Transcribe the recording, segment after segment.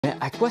Mais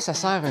à quoi ça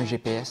sert un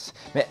GPS?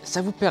 Mais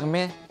ça vous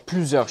permet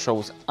plusieurs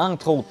choses,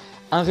 entre autres,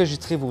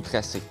 enregistrer vos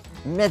tracés,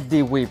 mettre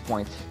des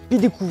waypoints, puis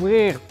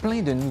découvrir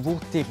plein de nouveaux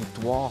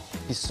territoires,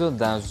 puis ça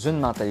dans une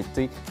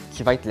mentalité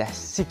qui va être la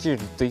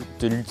sécurité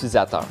de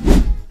l'utilisateur.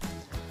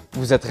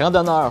 Vous êtes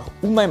randonneur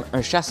ou même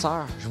un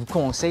chasseur, je vous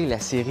conseille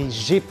la série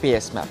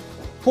GPS Map.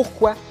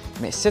 Pourquoi?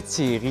 Mais cette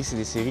série, c'est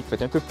des séries qui vont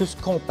être un peu plus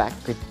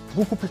compactes,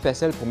 beaucoup plus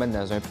faciles pour mettre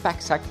dans un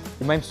pack-sac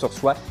ou même sur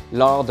soi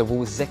lors de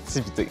vos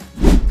activités.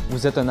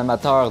 Vous êtes un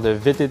amateur de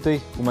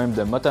VTT ou même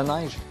de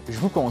motoneige, je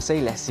vous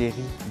conseille la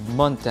série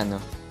Montana.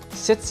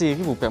 Cette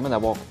série vous permet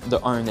d'avoir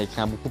un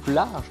écran beaucoup plus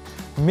large,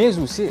 mais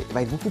aussi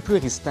va être beaucoup plus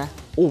résistant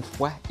au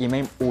froid et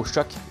même au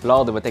choc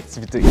lors de votre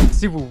activité.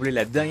 Si vous voulez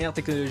la dernière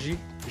technologie,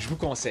 je vous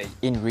conseille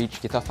InReach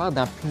qui est offert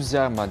dans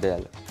plusieurs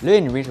modèles. Le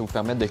InReach va vous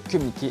permettre de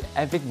communiquer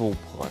avec vos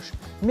proches,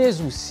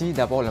 mais aussi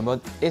d'avoir le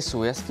mode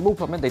SOS qui va vous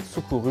permettre d'être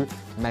secouru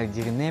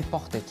malgré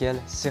n'importe quelle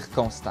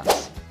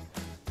circonstance.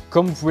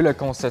 Comme vous pouvez le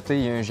constater,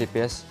 il y a un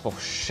GPS pour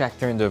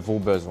chacun de vos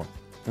besoins.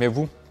 Mais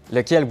vous,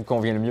 lequel vous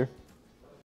convient le mieux?